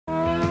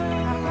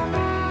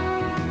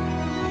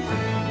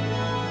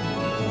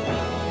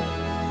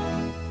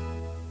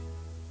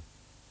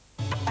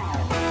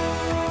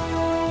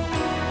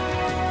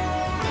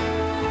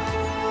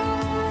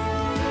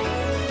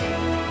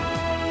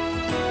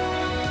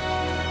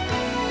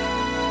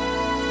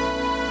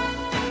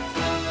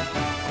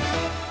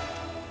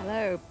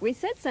We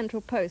said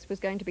Central Post was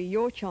going to be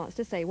your chance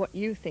to say what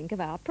you think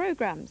of our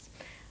programmes.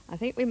 I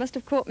think we must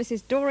have caught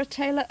Mrs. Dora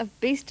Taylor of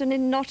Beeston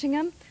in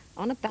Nottingham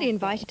on a bad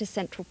invited to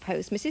Central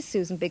Post Mrs.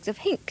 Susan Biggs of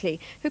Hinckley,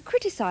 who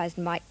criticised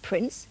Mike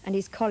Prince and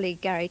his colleague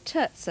Gary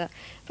Terzza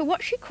for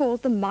what she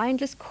called the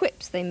mindless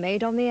quips they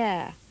made on the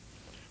air.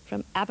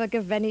 From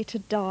Abergavenny to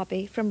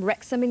Derby, from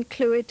Wrexham in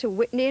Clwyd to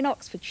Witney in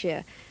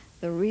Oxfordshire,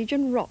 the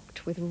region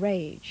rocked with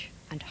rage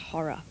and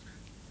horror.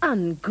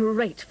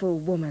 Ungrateful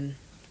woman,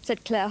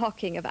 said Claire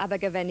Hocking of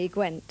Abergavenny,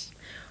 Gwent.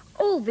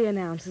 All the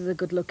announcers are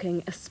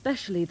good-looking,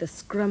 especially the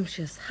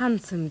scrumptious,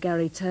 handsome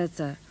Gary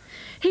Terzza.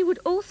 He would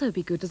also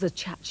be good as a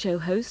chat show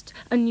host,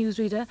 a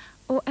newsreader,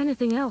 or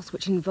anything else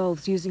which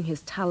involves using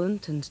his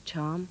talent and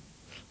charm.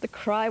 The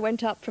cry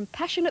went up from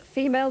passionate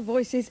female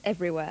voices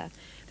everywhere.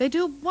 They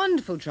do a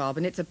wonderful job,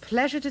 and it's a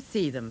pleasure to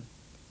see them.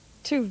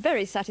 Two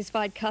very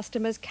satisfied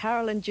customers,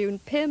 Carol and June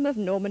Pym of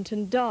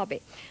Normanton,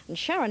 Derby, and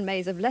Sharon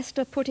Mays of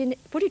Leicester, put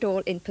it all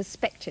in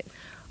perspective.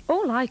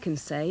 All I can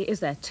say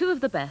is they're two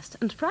of the best,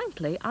 and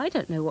frankly, I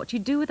don't know what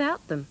you'd do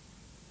without them.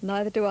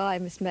 Neither do I,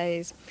 Miss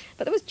Mays.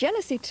 But there was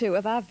jealousy, too,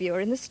 of our viewer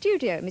in the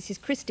studio. Mrs.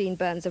 Christine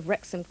Burns of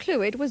Wrexham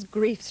Clwyd was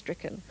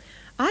grief-stricken.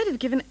 I'd have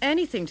given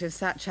anything to have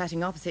sat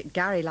chatting opposite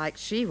Gary like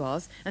she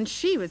was, and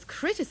she was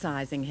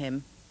criticising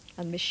him.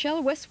 And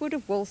Michelle Westwood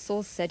of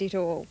Walsall said it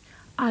all.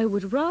 I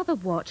would rather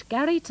watch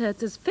Gary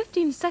Terzza's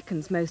 15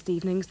 seconds most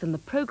evenings than the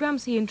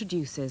programmes he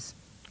introduces.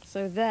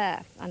 So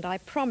there, and I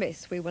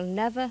promise we will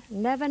never,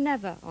 never,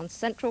 never on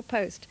Central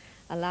Post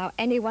allow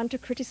anyone to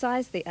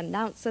criticise the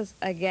announcers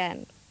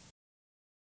again.